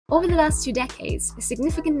Over the last 2 decades, a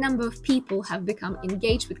significant number of people have become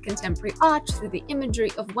engaged with contemporary art through the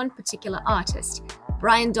imagery of one particular artist,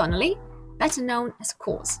 Brian Donnelly, better known as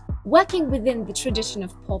KAWS. Working within the tradition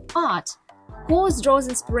of pop art, KAWS draws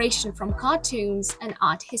inspiration from cartoons and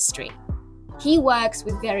art history. He works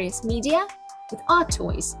with various media, with art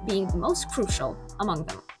toys being the most crucial among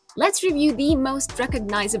them. Let's review the most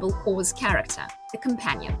recognizable KAWS character, the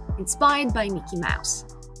companion, inspired by Mickey Mouse.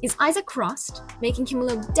 His eyes are crossed, making him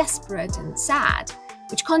look desperate and sad,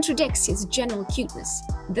 which contradicts his general cuteness.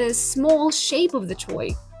 The small shape of the toy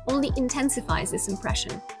only intensifies this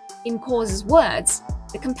impression. In KAWS's words,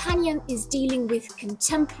 the companion is dealing with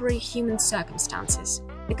contemporary human circumstances.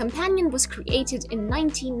 The companion was created in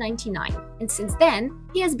 1999, and since then,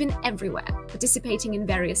 he has been everywhere, participating in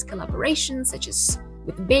various collaborations such as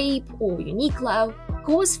with Bape or Uniqlo.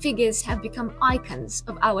 KAWS figures have become icons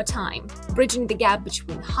of our time, bridging the gap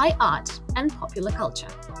between high art and popular culture.